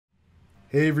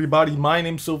Hey everybody, my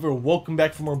name's Silver. Welcome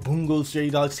back for more Bungo Stray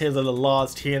Dogs Tales of the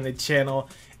Lost here on the channel.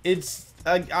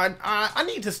 I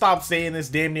need to stop saying this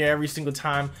damn near every single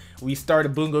time we start a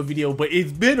Bungo video, but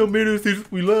it's been a minute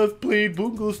since we last played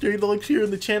Bungo Stray Dogs here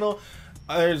on the channel.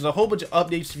 There's a whole bunch of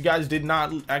updates. If you guys did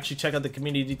not actually check out the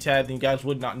community tab, then you guys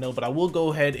would not know, but I will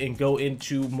go ahead and go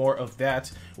into more of that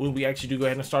when we actually do go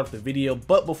ahead and start the video.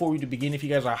 But before we do begin, if you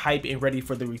guys are hype and ready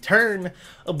for the return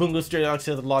of Bungo Stray Dogs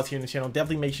Tales of the Lost here in the channel,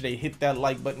 definitely make sure to hit that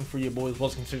like button for your boys, as well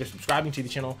as consider subscribing to the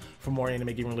channel for more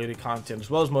anime game related content, as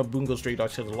well as more Bungo Stray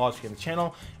Dogs Tales of the Lost here in the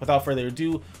channel. Without further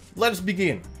ado, let us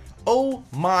begin. Oh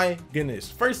my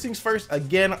goodness. First things first,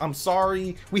 again, I'm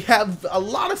sorry. We have a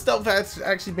lot of stuff that's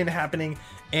actually been happening,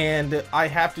 and I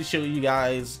have to show you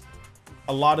guys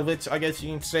a lot of it, I guess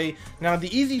you can say. Now,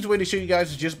 the easiest way to show you guys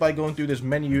is just by going through this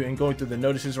menu and going through the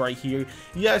notices right here.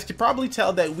 You guys can probably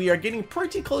tell that we are getting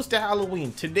pretty close to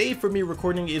Halloween. Today, for me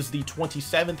recording, is the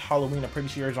 27th. Halloween, I'm pretty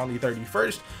sure, is on the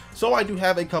 31st. So I do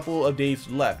have a couple of days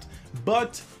left.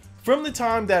 But from the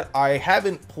time that I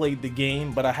haven't played the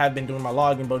game, but I have been doing my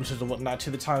login bonuses and whatnot, to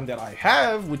the time that I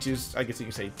have, which is, I guess you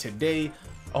can say, today,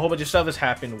 a whole bunch of stuff has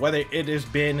happened. Whether it has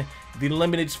been the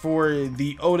limiteds for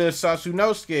the Oda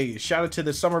Sasunosuke, shout out to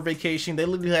the summer vacation. They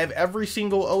literally have every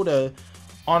single Oda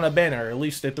on a banner, at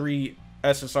least the 3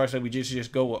 SSRs that we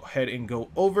just go ahead and go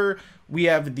over. We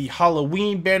have the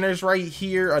Halloween banners right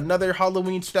here, another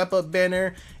Halloween step up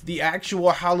banner, the actual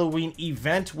Halloween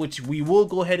event, which we will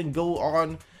go ahead and go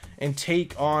on and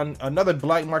take on another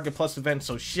Black Market Plus event,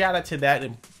 so shout out to that.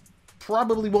 And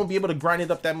probably won't be able to grind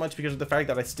it up that much because of the fact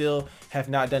that I still have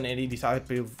not done any type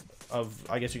of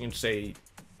I guess you can say,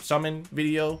 summon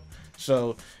video.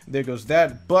 So there goes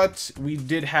that. But we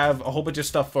did have a whole bunch of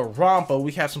stuff for Rampa.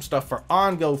 We have some stuff for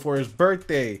Ongo for his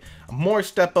birthday, more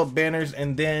step up banners,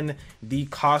 and then the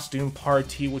costume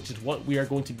party, which is what we are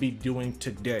going to be doing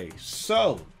today.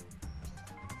 So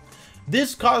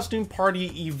this costume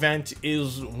party event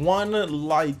is one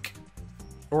like,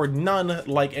 or none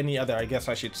like any other, I guess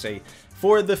I should say.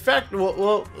 For the fact,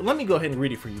 well, let me go ahead and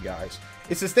read it for you guys.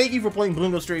 It says, thank you for playing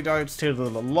Bungo Stray Dogs Tales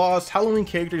of the Lost Halloween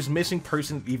Characters Missing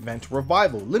Person Event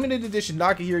Revival. Limited edition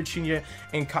Nakahara Chuya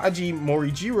and Kaji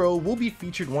Motojiro will be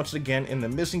featured once again in the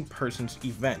Missing Persons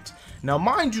event. Now,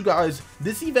 mind you guys,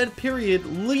 this event period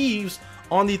leaves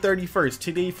on the 31st.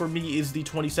 Today for me is the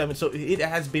 27th, so it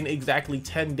has been exactly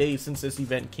 10 days since this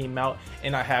event came out,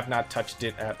 and I have not touched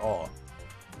it at all.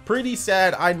 Pretty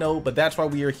sad, I know, but that's why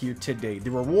we are here today.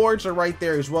 The rewards are right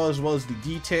there, as well as the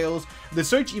details. The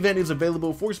search event is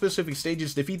available for specific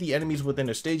stages. Defeat the enemies within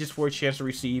the stages for a chance to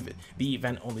receive the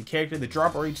event only character. The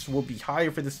drop rates will be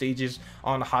higher for the stages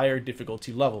on higher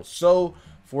difficulty levels. So,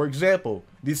 for example,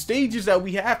 the stages that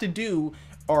we have to do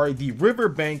are the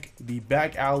riverbank, the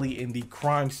back alley, and the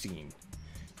crime scene.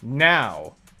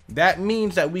 Now, that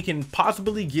means that we can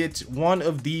possibly get one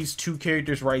of these 2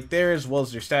 characters right there, as well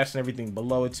as their stats and everything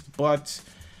below it. But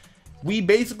we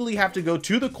basically have to go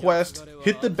to the quest,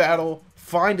 hit the battle,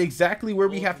 find exactly where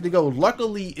we have to go.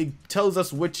 Luckily, it tells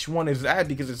us which one is at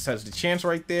because it says the chance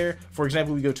right there. For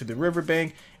example, we go to the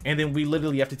riverbank, and then we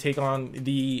literally have to take on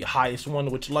the highest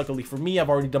one, which luckily for me, I've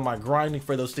already done my grinding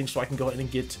for those things, so I can go ahead and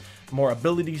get more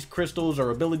abilities crystals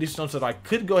or ability stones so that I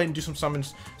could go ahead and do some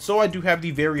summons. So I do have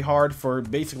the very hard for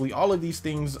basically all of these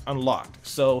things unlocked.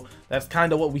 So that's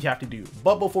kind of what we have to do.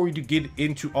 But before we do get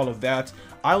into all of that,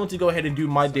 I want to go ahead and do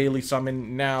my daily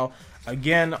summon. Now,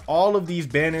 again, all of these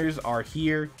banners are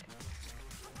here,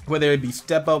 whether it be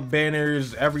step up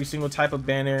banners, every single type of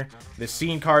banner, the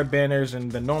scene card banners,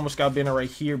 and the normal scout banner right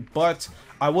here. But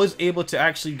I was able to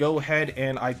actually go ahead,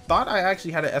 and I thought I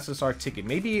actually had an SSR ticket.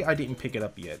 Maybe I didn't pick it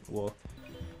up yet. Well,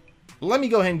 let me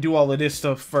go ahead and do all of this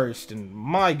stuff first, and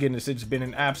my goodness, it's been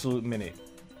an absolute minute.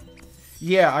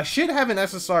 Yeah, I should have an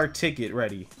SSR ticket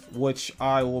ready, which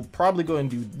I will probably go and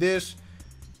do this.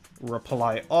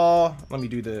 Reply all. Let me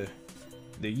do the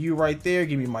U right there,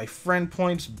 give me my friend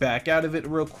points, back out of it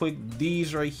real quick.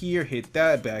 These right here, hit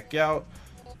that, back out.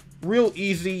 Real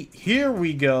easy. Here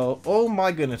we go. Oh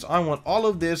my goodness, I want all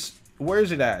of this. Where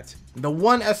is it at? The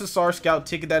 1 SSR scout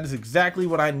ticket. That is exactly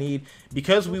what I need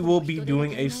because we will be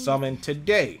doing a summon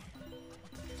today.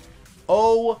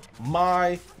 Oh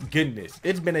my goodness,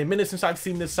 it's been a minute since I've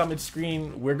seen this summon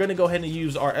screen. We're gonna go ahead and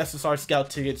use our SSR scout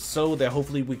tickets so that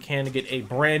hopefully we can get a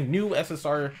brand new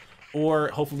SSR, or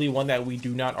hopefully one that we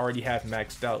do not already have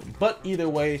maxed out. But either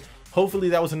way, hopefully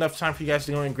that was enough time for you guys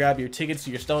to go and grab your tickets,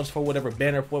 your stones for whatever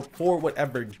banner, for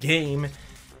whatever game.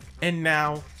 And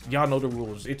now, y'all know the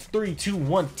rules. It's 3, 2,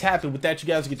 1, tap it. With that, you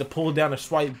guys get to pull down and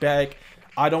swipe back.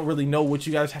 I don't really know what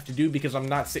you guys have to do because I'm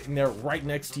not sitting there right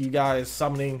next to you guys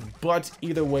summoning. But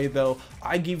either way though,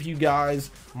 I give you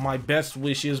guys my best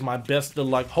wishes, my best of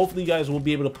luck. Hopefully you guys will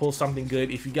be able to pull something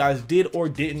good. If you guys did or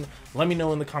didn't, let me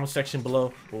know in the comment section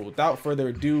below. But without further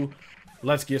ado,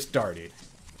 let's get started.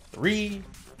 3,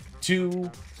 2,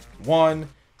 1,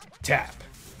 tap.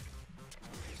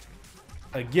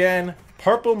 Again,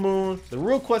 Purple Moon. The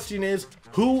real question is,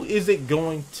 who is it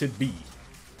going to be?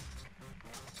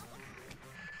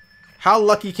 How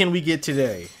lucky can we get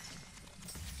today?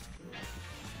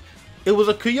 It was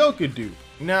a Kyoka dupe.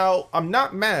 Now, I'm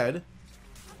not mad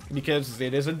because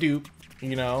it is a dupe,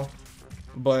 you know,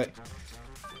 but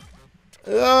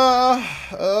hi,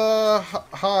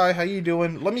 how you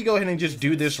doing? Let me go ahead and just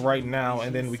do this right now,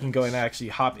 and then we can go and actually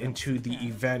hop into the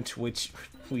event, which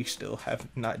we still have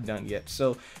not done yet.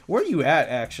 So, where are you at,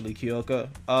 actually, Kyoka?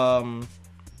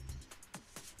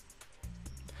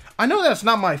 I know that's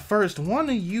not my first one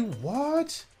of you.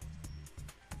 What?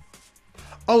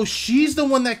 Oh, she's the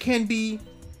one that can be.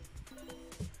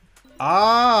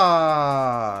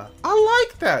 Ah, I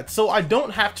like that. So I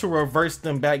don't have to reverse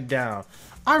them back down.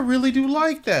 I really do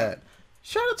like that.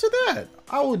 Shout out to that.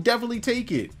 I will definitely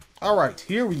take it. All right,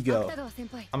 here we go.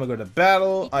 I'm gonna go to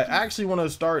battle. I actually want to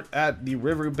start at the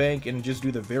riverbank and just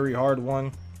do the very hard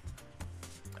one.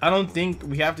 I don't think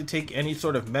we have to take any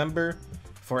sort of member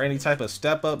for any type of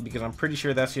step up because I'm pretty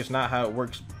sure that's just not how it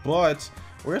works. But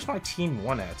where's my team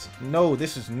 1 at? No,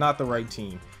 this is not the right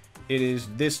team. It is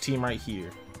this team right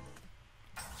here.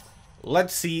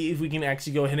 Let's see if we can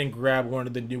actually go ahead and grab one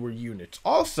of the newer units.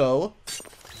 Also,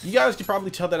 you guys can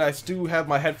probably tell that I still have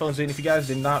my headphones in. If you guys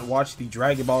did not watch the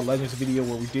Dragon Ball Legends video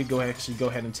where we did go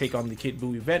ahead and take on the Kid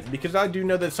Buu event, because I do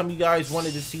know that some of you guys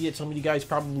wanted to see it, some of you guys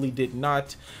probably did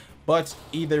not. But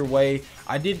either way,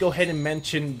 I did go ahead and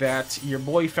mention that your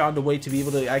boy found a way to be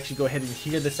able to actually go ahead and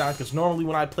hear the sound, because normally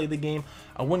when I play the game,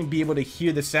 I wouldn't be able to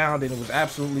hear the sound, and it was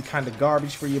absolutely kind of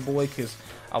garbage for your boy because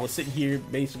I was sitting here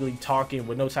basically talking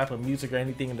with no type of music or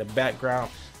anything in the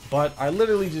background. But I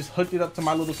literally just hooked it up to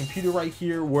my little computer right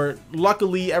here, where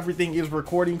luckily everything is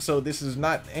recording, so this is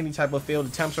not any type of failed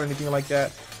attempts or anything like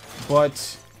that.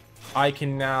 But I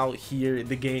can now hear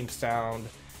the game sound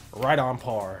right on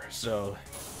par, so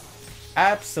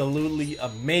absolutely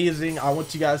amazing. I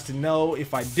want you guys to know,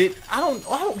 if I did, I don't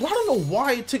know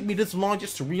why it took me this long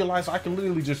just to realize I can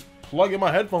literally just plug in my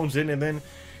headphones in and then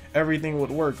everything would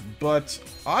work. But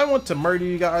I want to murder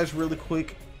you guys really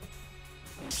quick,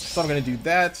 so I'm gonna do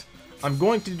that. I'm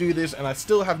going to do this, and I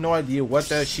still have no idea what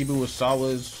that Shibu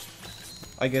Osawa's,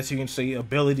 I guess you can say,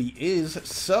 ability is.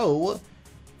 So,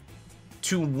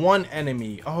 to one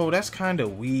enemy. Oh, that's kind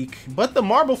of weak, but the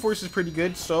Marble Force is pretty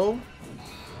good. So,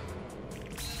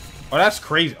 oh, that's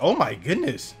crazy. Oh my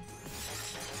goodness.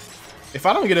 If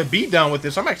I don't get a beat down with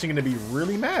this, I'm actually going to be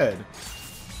really mad.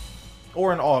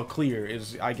 Or an all clear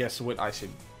is, I guess, what I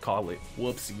should call it.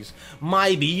 Whoopsies.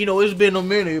 Mighty, you know, it's been a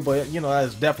minute, but, you know,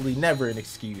 that's definitely never an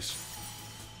excuse.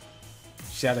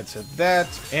 Shout out to that.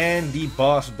 And the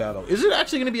boss battle. Is it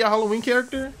actually going to be a Halloween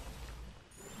character?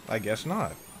 I guess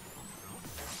not.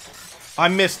 I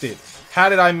missed it. How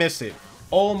did I miss it?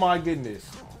 Oh my goodness.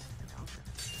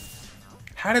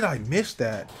 How did I miss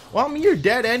that? Well, I mean, you're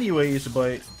dead anyways,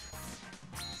 but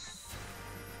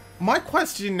my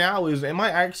question now is, am I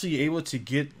actually able to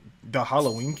get the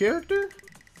Halloween character?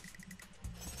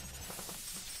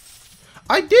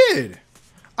 I did.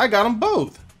 I got them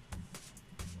both.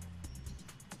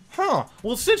 Huh.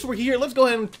 Well, since we're here, let's go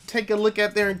ahead and take a look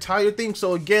at their entire thing.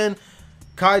 So again,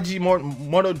 Kaji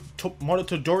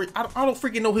Motojiro, I don't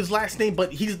freaking know his last name,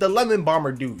 but he's the Lemon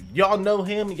Bomber dude. Y'all know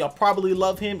him. Y'all probably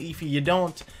love him. If you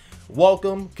don't,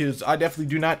 welcome, because I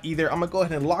definitely do not either. I'm going to go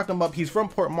ahead and lock him up. He's from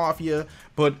Port Mafia,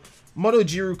 but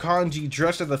Motojiro Kanji,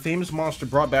 dressed as a famous monster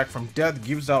brought back from death,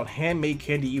 gives out handmade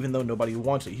candy even though nobody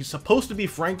wants it. He's supposed to be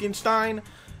Frankenstein,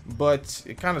 but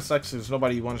it kind of sucks because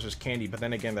nobody wants his candy. But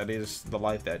then again, that is the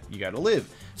life that you got to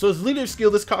live. So his leader skill,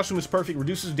 this costume is perfect.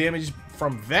 Reduces damage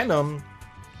from venom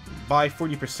by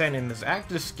 40%, in this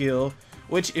active skill,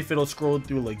 which if it'll scroll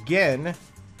through again,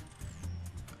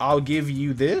 I'll give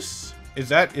you this. Is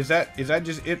that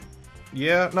just it?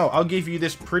 Yeah, no, I'll give you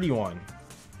this pretty one.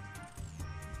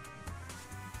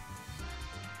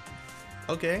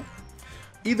 Okay.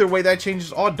 Either way, that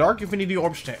changes all Dark Infinity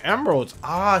Orbs to Emeralds.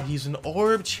 Ah, he's an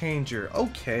orb changer.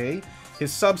 Okay.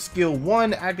 His sub skill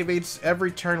 1 activates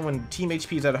every turn when team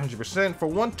HP is at 100%. For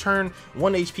 1 turn,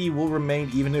 1 HP will remain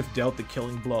even if dealt the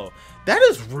killing blow. That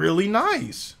is really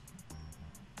nice.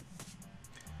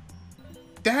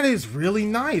 That is really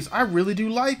nice. I really do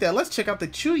like that. Let's check out the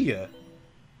Chuya.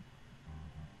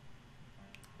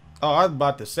 Oh, I was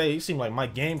about to say, it seemed like my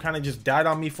game kind of just died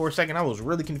on me for a second. I was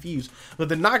really confused. But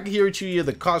the Nakahara Chuya,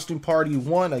 the costume party,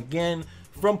 won again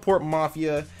from Port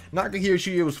Mafia. Nakahara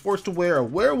Chuya was forced to wear a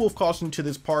werewolf costume to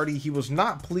this party. He was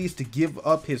not pleased to give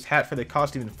up his hat for the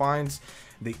costume and finds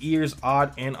the ears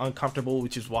odd and uncomfortable,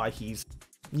 which is why he's,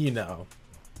 you know.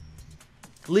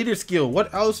 Leader skill.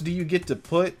 What else do you get to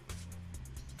put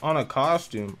on a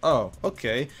costume? Oh,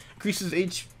 okay. Increases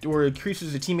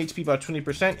the team HP by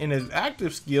 20%. In his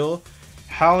active skill,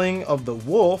 Howling of the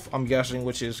Wolf, I'm guessing,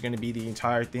 which is going to be the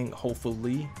entire thing,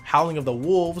 hopefully. Howling of the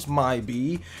Wolves might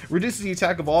be. Reduces the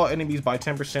attack of all enemies by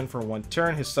 10% for 1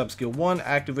 turn. His sub skill 1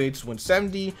 activates when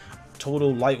 70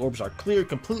 total light orbs are clear.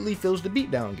 Completely fills the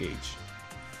beatdown gauge.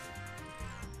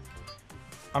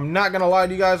 I'm not gonna lie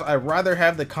to you guys, I'd rather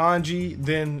have the Kanji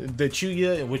than the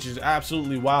Chuya, which is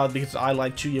absolutely wild because I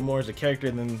like Chuya more as a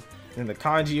character than the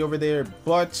Kanji over there.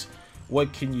 But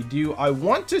what can you do? I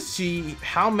want to see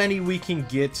how many we can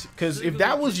get, because if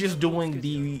that was just doing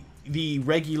the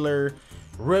regular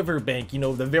riverbank, you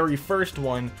know, the very first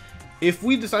one, if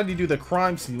we decide to do the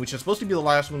crime scene, which is supposed to be the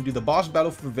last one, do the boss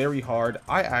battle for very hard,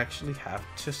 I actually have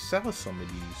to sell some of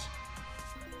these.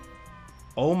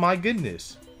 Oh my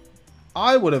goodness.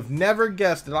 I would have never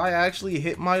guessed that I actually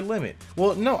hit my limit.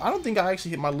 Well, no, I don't think I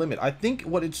actually hit my limit. I think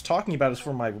what it's talking about is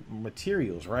for my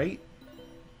materials, right?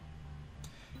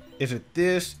 Is it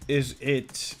this? Is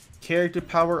it character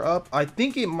power up? I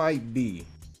think it might be.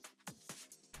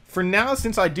 For now,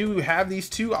 since I do have these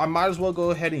two, I might as well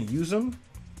go ahead and use them.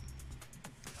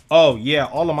 Oh, yeah,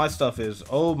 all of my stuff is.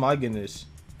 Oh, my goodness.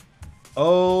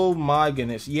 Oh, my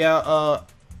goodness. Yeah,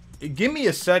 give me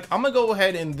a sec. I'm gonna go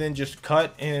ahead and then just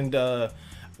cut, and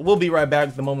we'll be right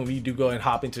back the moment we do go and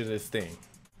hop into this thing.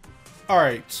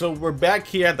 Alright, so we're back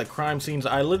here at the crime scenes.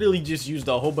 I literally just used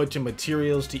a whole bunch of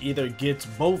materials to either get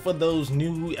both of those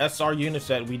new SR units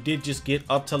that we did just get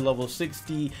up to level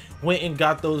 60. Went and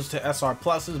got those to SR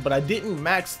pluses, but I didn't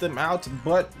max them out.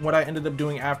 But what I ended up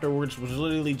doing afterwards was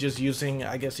literally just using,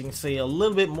 I guess you can say, a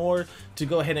little bit more to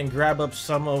go ahead and grab up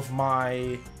some of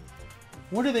my,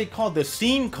 what are they called? The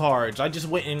scene cards. I just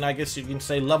went and, I guess you can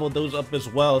say, leveled those up as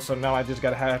well. So now I just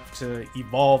gotta have to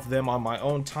evolve them on my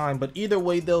own time. But either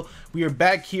way though, we are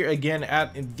back here again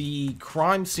at the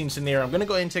crime scene scenario. I'm gonna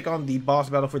go ahead and take on the boss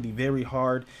battle for the very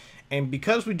hard. And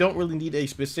because we don't really need a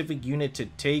specific unit to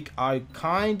take, I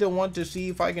kinda want to see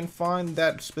if I can find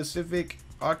that specific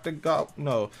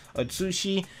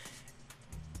Atsushi.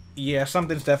 Yeah,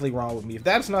 something's definitely wrong with me. If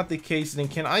that's not the case, then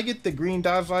can I get the green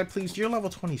Dazai, please? You're level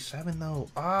 27, though.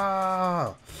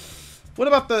 Ah. What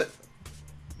about the...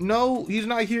 No, he's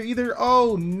not here either.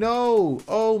 Oh, no.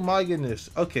 Oh, my goodness.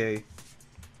 Okay.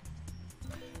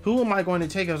 Who am I going to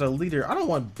take as a leader? I don't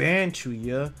want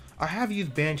Chuya. I have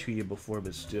used Chuya before,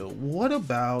 but still. What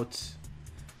about...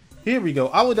 Here we go.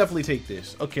 I will definitely take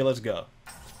this. Okay, let's go.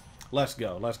 Let's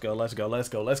go. Let's go. Let's go. Let's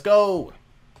go. Let's go.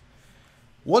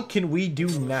 What can we do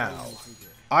now?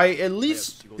 At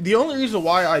least, the only reason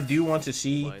why I do want to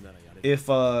see if,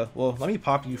 well, let me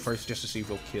pop you first just to see if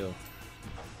we'll kill.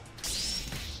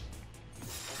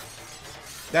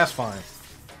 That's fine.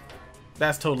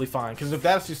 That's totally fine. Because if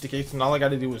that's just the case, then all I got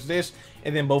to do is this,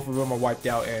 and then both of them are wiped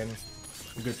out and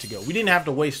I'm good to go. We didn't have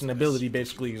to waste an ability,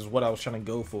 basically, is what I was trying to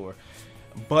go for.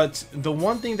 But the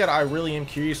one thing that I really am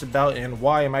curious about, and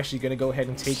why I'm actually going to go ahead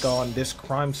and take on this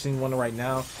crime scene one right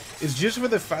now, is just for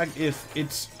the fact if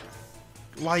it's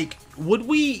like, would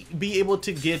we be able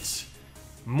to get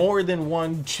more than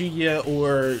one Chuya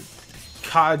or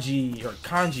Kaji or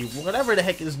Kanji, whatever the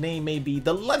heck his name may be,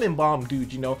 the lemon bomb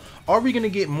dude, you know, are we going to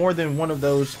get more than one of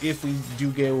those if we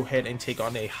do go ahead and take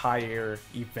on a higher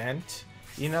event,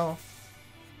 you know?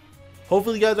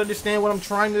 Hopefully you guys understand what I'm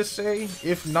trying to say.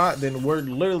 If not, then we're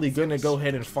literally gonna go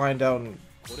ahead and find out in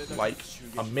like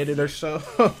a minute or so.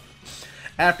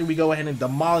 After we go ahead and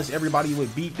demolish everybody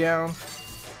with beatdown.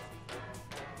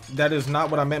 That is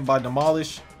not what I meant by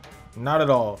demolish. Not at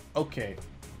all. Okay.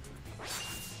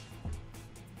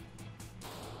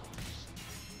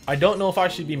 I don't know if I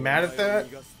should be mad at that.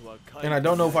 And I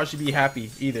don't know if I should be happy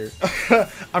either.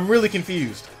 I'm really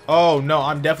confused. Oh no,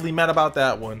 I'm definitely mad about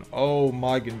that one. Oh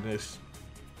my goodness.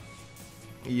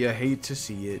 You hate to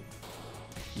see it.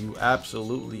 You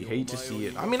absolutely hate to see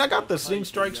it. I mean, I got the Sing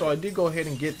Strike, so I did go ahead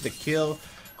and get the kill.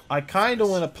 I kind of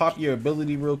want to pop your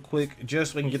ability real quick,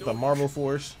 just so I can get the Marble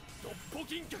Force.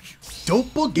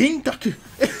 Doppelganger.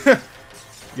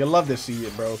 You love to see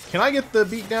it, bro. Can I get the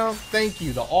beatdown? Thank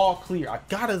you. The all clear. I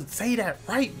gotta say that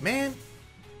right, man.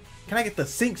 Can I get the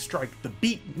Sync Strike? The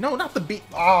beat? No, not the beat.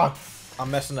 Ah, I'm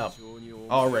messing up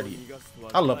already.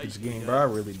 I love this game, bro. I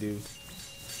really do.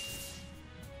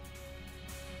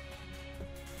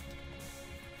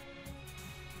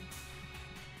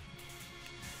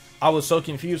 I was so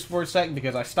confused for a second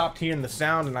because I stopped hearing the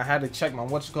sound and I had to check my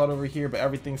what's called over here, but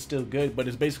everything's still good, but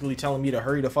it's basically telling me to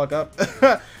hurry the fuck up.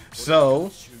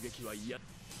 So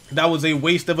that was a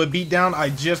waste of a beatdown.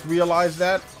 I just realized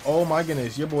that. Oh my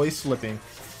goodness, your boy's slipping.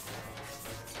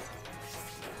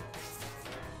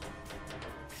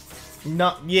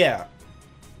 Not, yeah.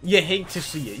 You hate to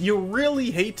see it. You really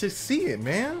hate to see it,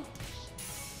 man.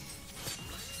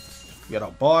 We got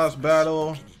a boss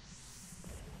battle.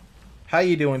 How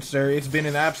you doing, sir? It's been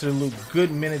an absolute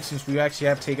good minute since we actually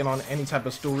have taken on any type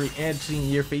of story and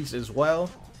seen your face as well.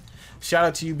 Shout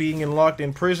out to you being locked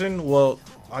in prison. Well,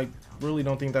 I really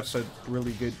don't think that's a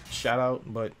really good shout out,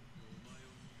 but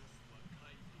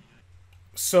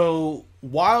so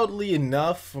wildly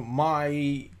enough,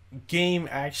 my game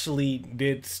actually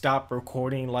did stop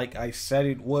recording like I said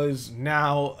it was.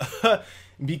 Now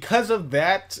because of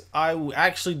that, I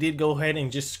actually did go ahead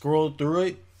and just scroll through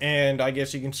it, and I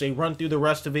guess you can say run through the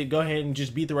rest of it, go ahead and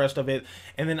just beat the rest of it.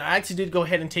 And then I actually did go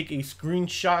ahead and take a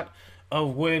screenshot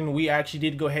of when we actually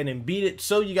did go ahead and beat it.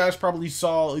 So you guys probably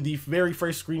saw the very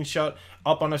first screenshot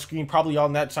up on the screen, probably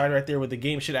on that side right there where the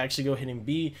game should actually go ahead and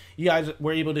be. You guys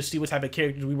were able to see what type of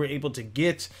characters we were able to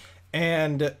get.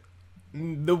 And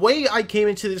the way I came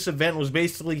into this event was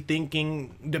basically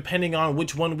thinking, depending on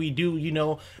which one we do, you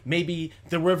know, maybe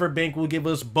the riverbank will give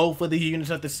us both of the units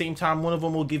at the same time. One of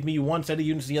them will give me one set of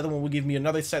units, the other one will give me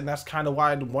another set, and that's kind of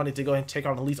why I wanted to go ahead and take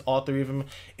on at least all three of them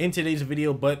in today's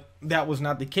video, but that was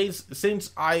not the case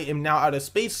since I am now out of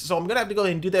space, so I'm gonna have to go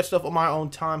ahead and do that stuff on my own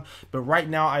time. But right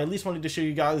now, I at least wanted to show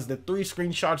you guys the 3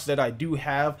 screenshots that I do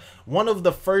have. One of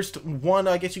the first one,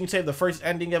 I guess you can say the first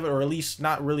ending of it, or at least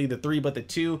not really the 3 but the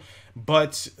 2.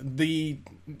 But the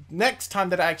next time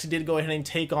that I actually did go ahead and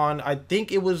take on, I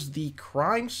think it was the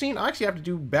crime scene. I actually have to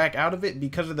do back out of it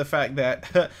because of the fact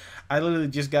that I literally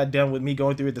just got done with me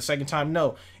going through it the second time.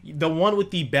 No, the one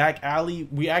with the back alley,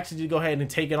 we actually did go ahead and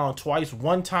take it on twice.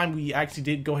 One time we actually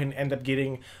did go ahead and end up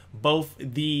getting both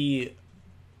the,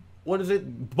 what is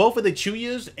it? Both of the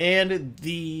Chuyas and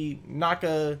the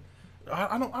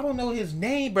I don't know his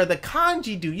name, bro. The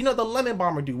kanji dude, you know, the lemon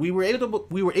bomber dude. We were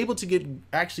able to get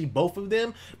actually both of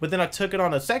them, but then I took it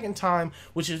on a second time,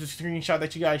 which is a screenshot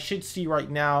that you guys should see right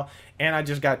now, and I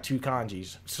just got 2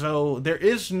 kanjis. So there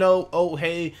is no, oh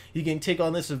hey, you can take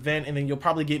on this event and then you'll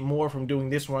probably get more from doing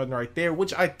this one right there,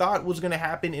 which I thought was gonna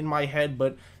happen in my head,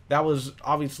 but that was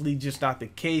obviously just not the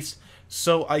case.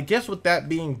 So I guess with that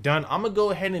being done, I'm gonna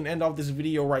go ahead and end off this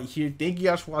video right here. Thank you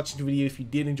guys for watching the video. If you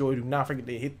did enjoy, do not forget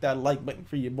to hit that like button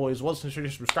for your boy as well. So make sure to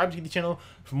subscribe to the channel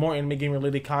for more anime game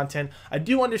related content. I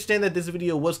do understand that this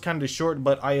video was kind of short,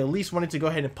 but I at least wanted to go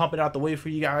ahead and pump it out the way for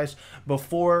you guys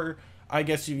before, I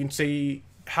guess you can say,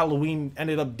 Halloween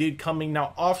did coming.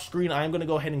 Now off screen, I am going to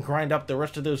go ahead and grind up the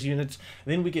rest of those units.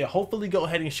 Then we can hopefully go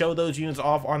ahead and show those units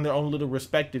off on their own little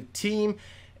respective team.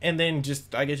 And then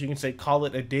just, I guess you can say, call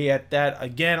it a day at that.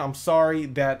 Again, I'm sorry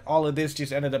that all of this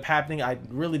just ended up happening. I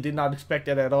really did not expect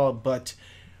that at all, but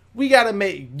we gotta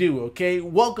make do, okay?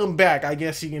 Welcome back, I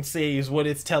guess you can say, is what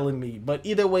it's telling me. But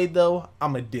either way, though,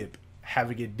 I'm a dip.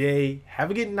 Have a good day, have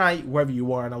a good night, wherever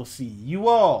you are, and I'll see you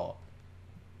all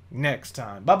next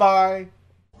time. Bye-bye.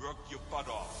 Work your butt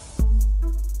off.